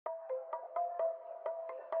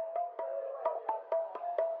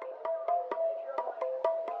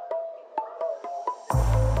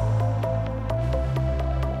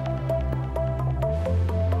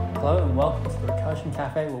Hello and welcome to the Recursion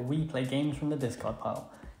Cafe, where we play games from the discard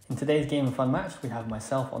pile. In today's game of Unmatched, we have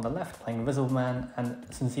myself on the left playing Invisible Man and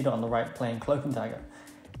Sunzida on the right playing Cloak and Dagger.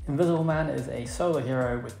 Invisible Man is a solo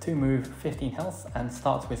hero with 2 move, 15 health, and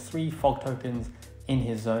starts with 3 fog tokens in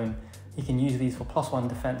his zone. He can use these for +1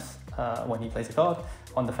 defense when he plays a card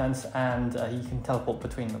on defense, and he can teleport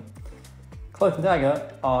between them. Cloak and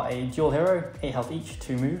Dagger are a dual hero, 8 health each,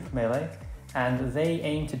 2 move, melee, and they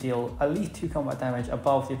aim to deal at least 2 combat damage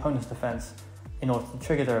above the opponent's defense in order to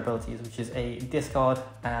trigger their abilities, which is a discard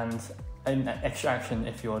and an extra action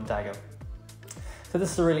if you're Dagger. So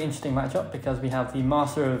this is a really interesting matchup because we have the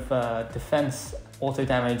master of defense, auto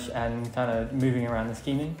damage, and kind of moving around and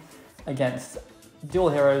scheming against dual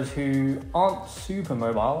heroes who aren't super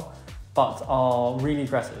mobile but are really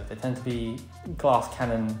aggressive. They tend to be glass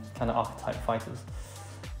cannon kind of archetype fighters.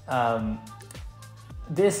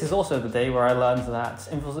 This is also the day where I learned that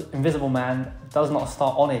Invisible Man does not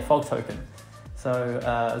start on a fog token. So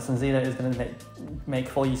Sunzida is going to make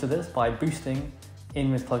full use of this by boosting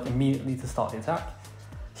in with Cloak immediately to start the attack.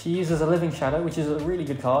 She uses a Living Shadow, which is a really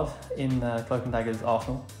good card in Cloak and Dagger's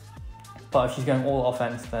arsenal. But if she's going all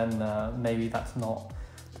offense, then maybe that's not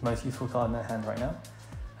the most useful card in her hand right now.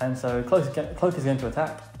 And so Cloak is going to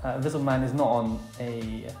attack. Invisible Man is not on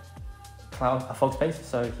a fog space,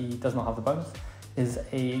 so he does not have the bonus. Is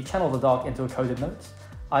a Channel the Dark into a coded note.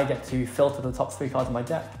 I get to filter the top 3 cards of my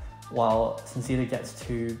deck, while Sunzida gets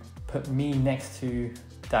to put me next to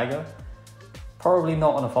Dagger. Probably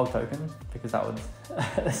not on a fog token, because that would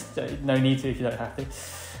no need to if you don't have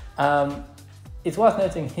to. It's worth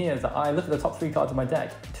noting here that I look at the top 3 cards of my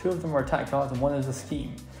deck. 2 of them are attack cards and 1 is a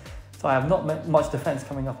scheme. So I have not much defense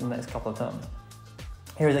coming up in the next couple of turns.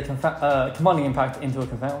 Here is a commanding impact into a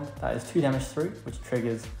confound. That is 2 damage through, which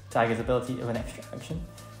triggers Dagger's ability of an extra action.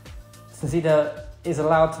 Sunzida is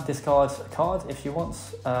allowed to discard a card if she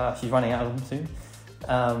wants. She's running out of them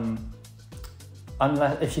soon.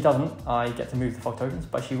 Unless if she doesn't, I get to move the fog tokens,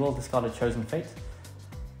 but she will discard a Chosen Fate.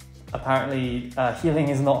 Apparently, healing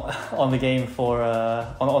is not on the game for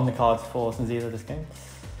on the cards for Sunzida this game.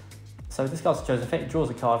 So discards a Chosen Fate,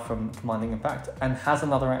 draws a card from Commanding Impact, and has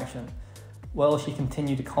another action. Will she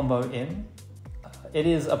continue to combo in? It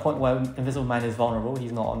is a point where Invisible Man is vulnerable,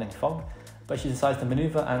 he's not on any fog, but she decides to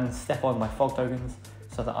maneuver and step on my fog tokens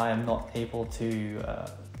so that I am not able to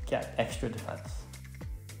get extra defense.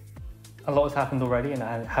 A lot has happened already and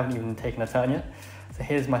I haven't even taken a turn yet. So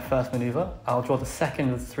here's my first maneuver. I'll draw the second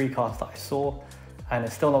of the 3 cards that I saw, and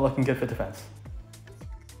it's still not looking good for defense.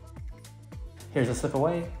 Here's a slip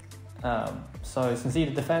away. So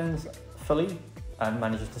Sunzida defends fully and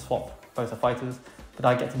manages to swap both the fighters, but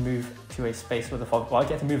I get to move to a space with a fog. Well, I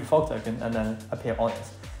get to move a fog token and then appear on it,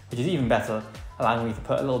 which is even better, allowing me to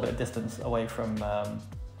put a little bit of distance away from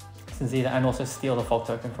Sunzida and also steal the fog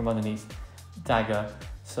token from underneath Dagger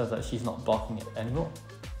so that she's not blocking it anymore.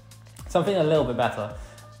 So I'm feeling a little bit better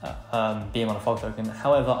being on a fog token.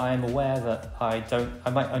 However, I am aware that I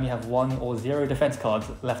might only have 1 or 0 defense cards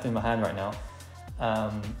left in my hand right now,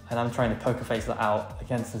 and I'm trying to poker face that out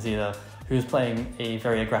against Sunzida, who is playing a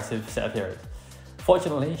very aggressive set of heroes.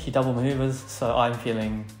 Fortunately, she double maneuvers, so I'm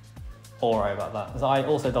feeling alright about that. So I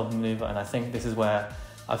also double maneuver, and I think this is where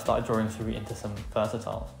I've started drawing through into some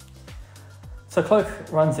versatiles. So Cloak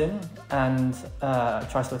runs in and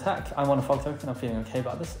tries to attack. I'm on a fog token, I'm feeling okay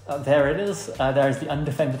about this. There it is, there is the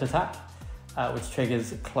undefended attack, which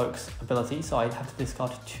triggers Cloak's ability, so I have to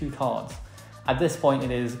discard 2 cards. At this point,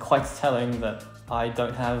 it is quite telling that I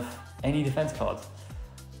don't have any defense cards,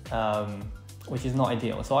 which is not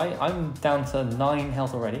ideal. So I'm down to 9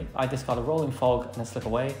 health already. I discard a Rolling Fog and a Slip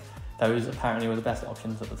Away. Those apparently were the best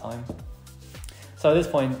options at the time. So at this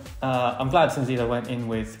point, I'm glad Sunzida went in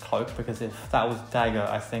with Cloak, because if that was Dagger,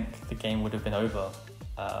 I think the game would have been over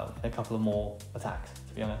in a couple of more attacks,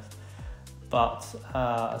 to be honest. But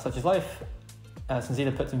such is life.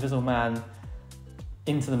 Sunzida puts Invisible Man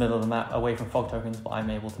into the middle of the map, away from fog tokens, but I'm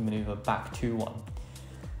able to maneuver back to 1.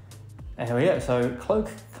 And here we go, so Cloak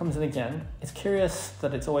comes in again. It's curious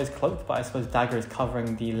that it's always Cloak, but I suppose Dagger is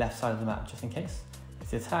covering the left side of the map just in case.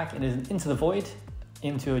 It's the attack, it is into the void,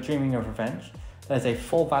 into a Dreaming of Revenge. There's a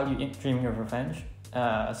 4 value Dreaming of Revenge,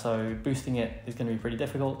 so boosting it is going to be pretty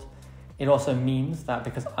difficult. It also means that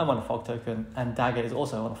because I'm on a fog token and Dagger is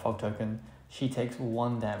also on a fog token, she takes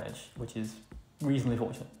 1 damage, which is reasonably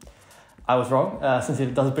fortunate. I was wrong, since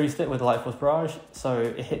it does boost it with the Light Force Barrage, so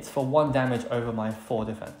it hits for 1 damage over my 4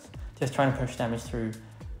 defense. Just trying to push damage through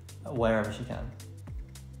wherever she can.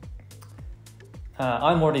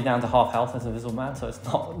 I'm already down to half health as a Invisible Man, so it's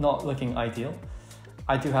not looking ideal.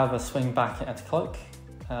 I do have a swing back at Cloak,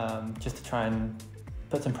 just to try and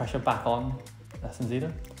put some pressure back on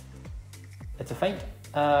Sunzida. It's a feint.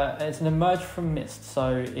 It's an emerge from mist,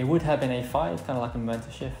 so it would have been a 5, kind of like a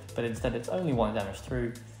momentum shift, but instead it's only 1 damage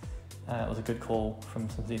through. It was a good call from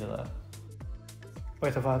Sunzida there.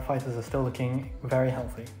 Both of our fighters are still looking very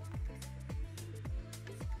healthy.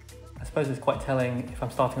 I suppose it's quite telling if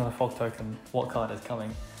I'm starting on a fog token what card is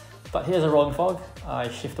coming. But here's a rolling fog. I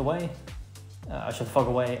shift away. I shift the fog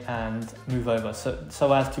away and move over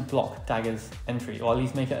so as to block Dagger's entry, or at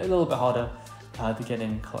least make it a little bit harder to get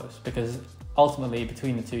in close, because ultimately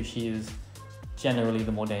between the two she is generally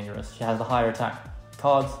the more dangerous. She has the higher attack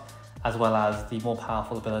cards as well as the more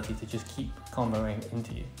powerful ability to just keep comboing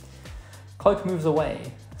into you. Cloak moves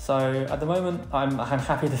away, so at the moment I'm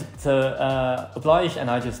happy to oblige, and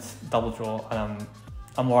I just double draw, and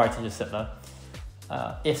I'm alright to just sit there.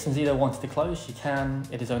 If Sunzida wanted to close, she can.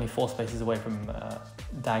 It is only 4 spaces away from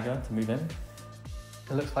Dagger to move in.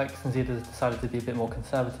 It looks like Sunzida has decided to be a bit more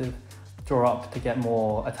conservative, draw up to get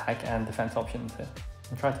more attack and defense options here,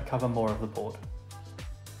 and try to cover more of the board.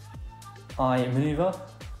 I maneuver,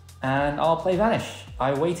 and I'll play Vanish.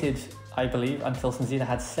 I waited, I believe, until Sunzida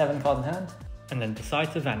had 7 cards in hand, and then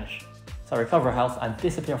decide to vanish. So I recover a health and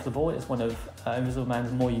disappear off the board. It's one of Invisible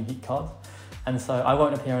Man's more unique cards, and so I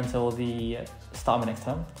won't appear until the start of my next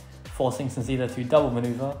turn, forcing Sunzida to double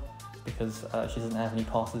maneuver because she doesn't have any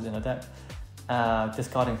passes in her deck,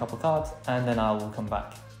 discarding a couple of cards, and then I will come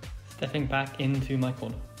back, stepping back into my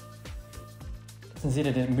corner.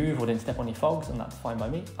 Sunzida didn't move or didn't step on any fogs, and that's fine by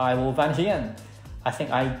me. I will vanish again. I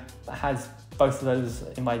think I had both of those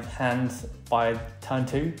in my hand by turn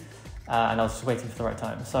 2, and I was just waiting for the right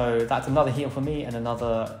time. So that's another heal for me and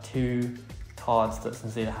another 2 cards that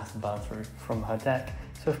Sunzida has to burn through from her deck.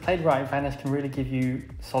 So if played right, Vanish can really give you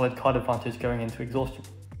solid card advantage going into exhaustion.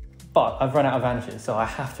 But I've run out of Vanishes, so I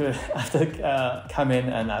have to come in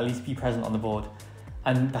and at least be present on the board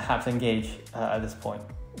and perhaps engage at this point.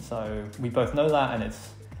 So we both know that, and it's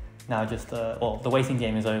now just, well, the waiting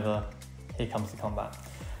game is over. Here comes the combat.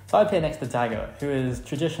 So I appear next to Dagger, who is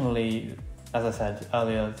traditionally, as I said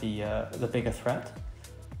earlier, the bigger threat,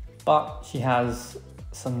 but she has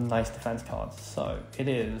some nice defense cards. So it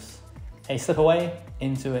is a slip away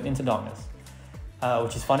into an Into Darkness,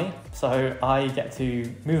 which is funny. So I get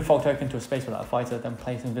to move a fog token to a space without a fighter, then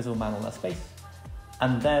place Invisible Man on that space,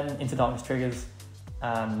 and then Into Darkness triggers,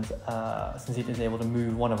 and Sunzida is able to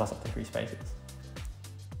move one of us up to 3 spaces.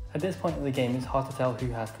 At this point in the game, it's hard to tell who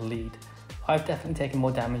has the lead. I've definitely taken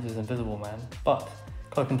more damage as Invisible Man, but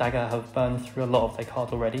Cloak and Dagger have burned through a lot of their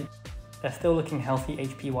cards already. They're still looking healthy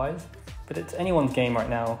HP wise, but it's anyone's game right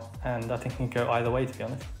now, and I think it can go either way, to be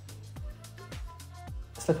honest.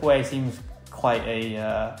 Slip away seems quite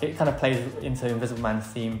a, it kind of plays into Invisible Man's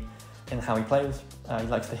theme in how he plays. He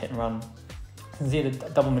likes to hit and run.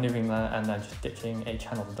 Sunzida double maneuvering there and then just ditching a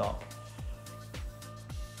Channel the Dark.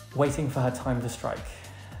 Waiting for her time to strike.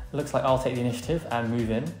 Looks like I'll take the initiative and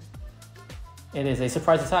move in. It is a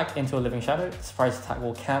surprise attack into a Living Shadow. The surprise attack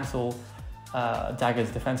will cancel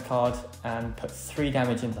Dagger's defense card and put 3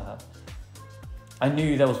 damage into her. I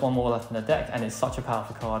knew there was one more left in her deck, and it's such a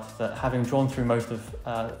powerful card that having drawn through most of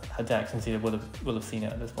her deck, Sunzida will have seen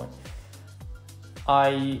it at this point.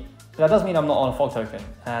 That does mean I'm not on a fog token,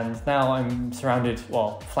 and now I'm surrounded,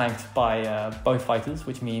 well, flanked by both fighters,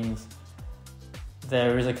 which means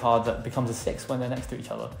there is a card that becomes a 6 when they're next to each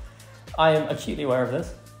other. I am acutely aware of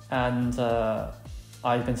this, and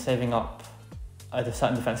I've been saving up a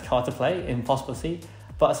certain defense card to play in Impossible to See,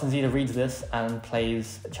 but Sunzida reads this and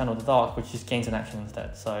plays Channel the Dark, which just gains an action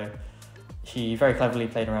instead. So she very cleverly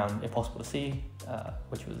played around Impossible to See,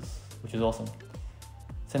 which was awesome.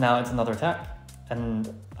 So now it's another attack,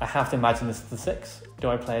 and I have to imagine this is the 6. Do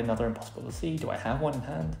I play another Impossible to See? Do I have one in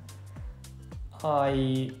hand?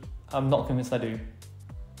 I'm not convinced I do.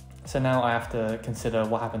 So now I have to consider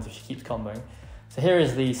what happens if she keeps comboing. So here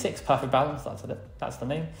is the 6 Perfect Balance, that's the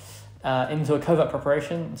name, into a Covert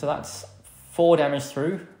Preparation. So that's 4 damage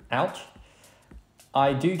through, ouch.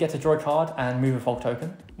 I do get to draw a card and move a fog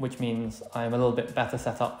token, which means I'm a little bit better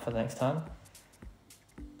set up for the next turn.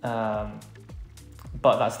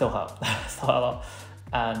 But that still hurt, still hurt a lot.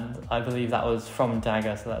 And I believe that was from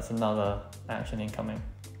Dagger, so that's another action incoming.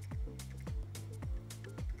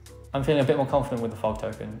 I'm feeling a bit more confident with the fog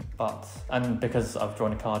token, and because I've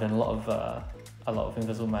drawn a card, and a lot of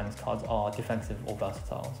Invisible Man's cards are defensive or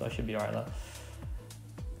versatile, so I should be alright there.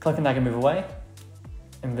 Cloak and Dagger move away.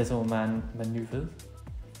 Invisible Man maneuvers.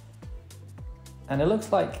 And it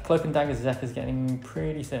looks like Cloak and Dagger's deck is getting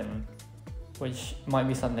pretty thin, which might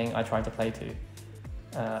be something I try to play to.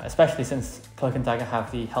 Especially since Cloak and Dagger have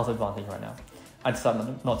the health advantage right now. I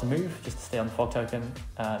decided not to move, just to stay on the fog token,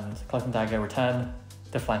 and Cloak and Dagger return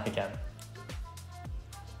to flank again.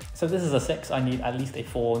 So this is a 6, I need at least a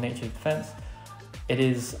 4 nature defense. It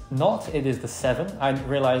is not, it is the 7. I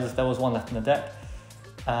realized there was one left in the deck.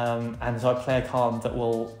 And so I play a card that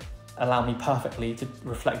will allow me perfectly to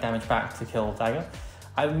reflect damage back to kill Dagger.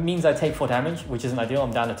 It means I take 4 damage, which isn't ideal,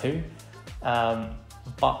 I'm down to 2.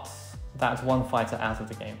 But that's 1 fighter out of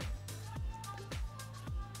the game.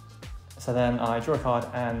 So then I draw a card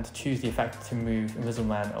and choose the effect to move Invisible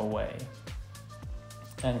Man away.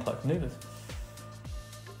 And Cloak maneuvers.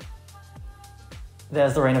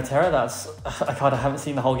 There's the Reign of Terror. That's a card I haven't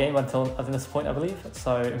seen the whole game until this point, I believe.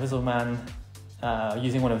 So Invisible Man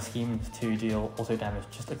using one of his schemes to deal auto damage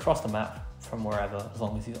just across the map from wherever, as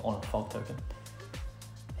long as he's on a fog token.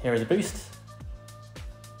 Here is a boost,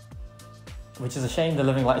 which is a shame. The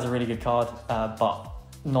Living Light is a really good card, but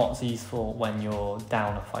not so useful when you're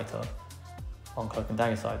down a fighter on Cloak and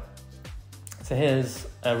Dagger side. So here's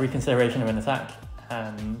a reconsideration of an attack,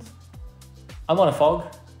 and I'm on a fog,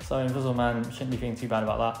 so Invisible Man shouldn't be feeling too bad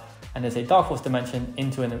about that. And there's a Darkforce Dimension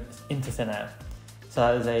into thin air. So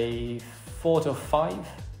that is a 4 to a 5.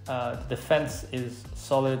 The defense is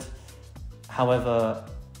solid. However,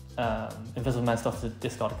 Invisible Man still has to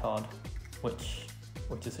discard a card, which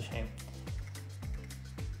is a shame.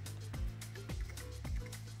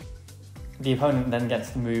 The opponent then gets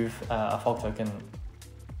to move a fog token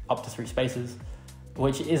up to 3 spaces,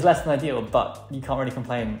 which is less than ideal, but you can't really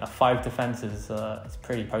complain. A 5 defense is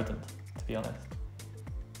pretty potent, to be honest.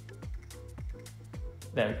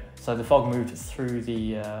 There we go. So the fog moved through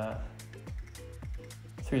the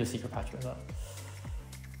secret patch with that.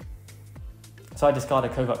 So I discard a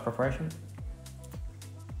Covert Preparation,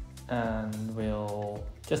 and we'll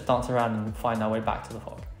just dance around and find our way back to the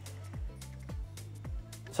fog.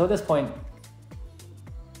 So at this point,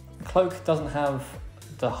 Cloak doesn't have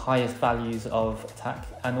the highest values of attack,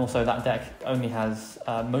 and also that deck only has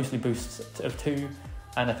mostly boosts of 2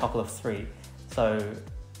 and a couple of 3. So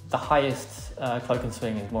the highest Cloak can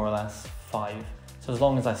swing is more or less 5. So as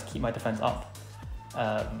long as I keep my defense up,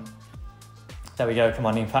 there we go,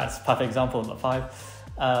 Commanding Impact's perfect example of the 5.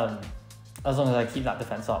 As long as I keep that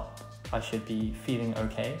defense up, I should be feeling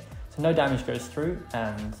okay. So no damage goes through,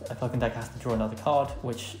 and a Cloak and Dagger has to draw another card,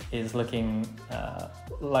 which is looking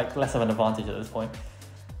like less of an advantage at this point.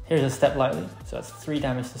 Here's a Step Lightly, so that's 3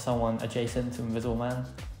 damage to someone adjacent to Invisible Man.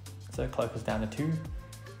 So Cloak is down to 2.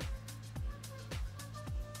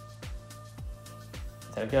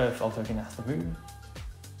 There we go, Fog Token has to move.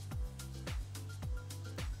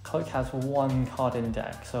 Cloak has 1 card in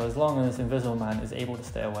deck, so as long as Invisible Man is able to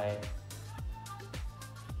stay away,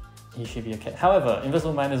 he should be okay. However,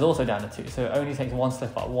 Invisible Man is also down to 2, so it only takes 1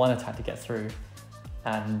 slip up, 1 attack to get through,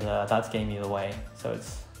 and that's game either way, so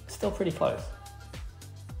it's still pretty close.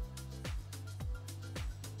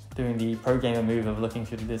 Doing the pro gamer move of looking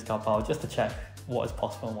through the discard pile just to check what is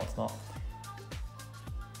possible and what's not.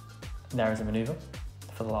 And there is a maneuver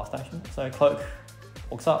for the last action. So Cloak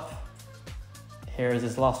walks up. Here is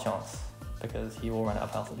his last chance, because he will run out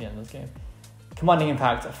of health at the end of this game. Commanding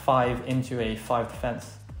Impact, a 5 into a 5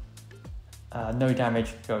 defense. No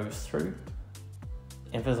damage goes through.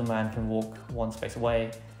 Invisible Man can walk 1 space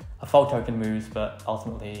away. A fog token moves, but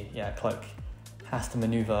ultimately, yeah, Cloak has to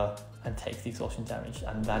maneuver and takes the exhaustion damage,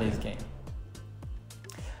 and that is game.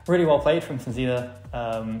 Really well played from Sunzida.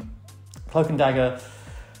 Cloak and Dagger,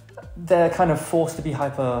 they're kind of forced to be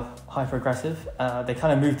hyper aggressive. They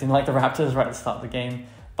kind of moved in like the Raptors right at the start of the game,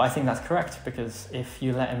 but I think that's correct, because if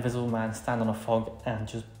you let Invisible Man stand on a fog and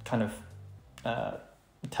just kind of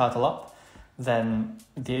turtle up, then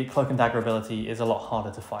the Cloak and Dagger ability is a lot harder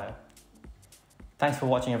to fire. Thanks for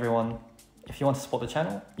watching, everyone. If you want to support the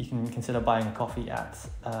channel, you can consider buying a coffee at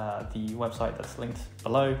the website that's linked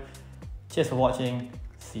below. Cheers for watching.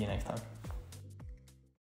 See you next time.